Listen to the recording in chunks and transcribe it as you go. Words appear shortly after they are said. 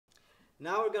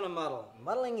Now we're going to muddle.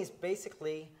 Muddling is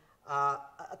basically a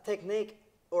technique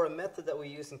or a method that we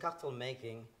use in cocktail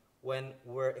making when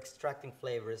we're extracting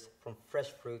flavors from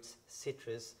fresh fruits,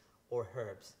 citrus, or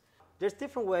herbs. There's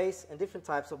different ways and different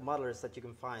types of muddlers that you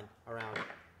can find around.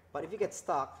 But if you get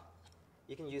stuck,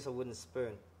 you can use a wooden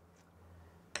spoon.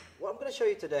 What I'm going to show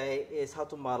you today is how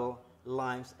to muddle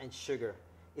limes and sugar.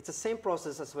 It's the same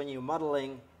process as when you're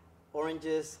muddling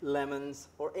oranges, lemons,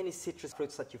 or any citrus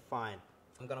fruits that you find.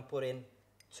 I'm going to put in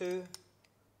 2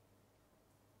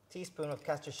 teaspoons of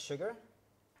castor sugar.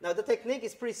 Now the technique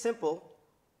is pretty simple.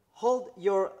 Hold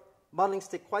your muddling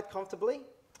stick quite comfortably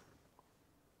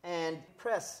and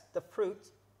press the fruit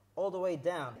all the way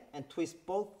down and twist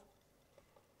both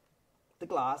the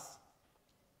glass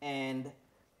and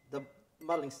the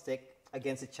muddling stick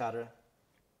against each other.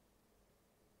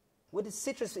 With the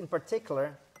citrus in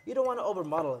particular, you don't want to over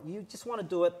muddle. You just want to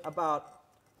do it about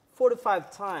 4 to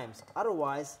 5 times.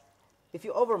 Otherwise, if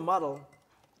you over muddle,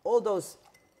 all those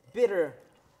bitter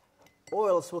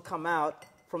oils will come out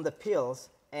from the peels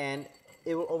and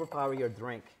it will overpower your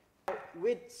drink.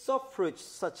 With soft fruits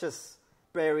such as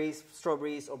berries,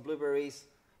 strawberries, or blueberries,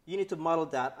 you need to muddle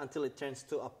that until it turns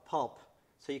to a pulp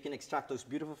so you can extract those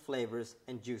beautiful flavors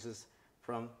and juices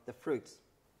from the fruits.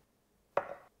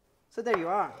 So there you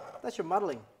are. That's your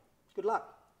muddling. Good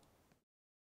luck.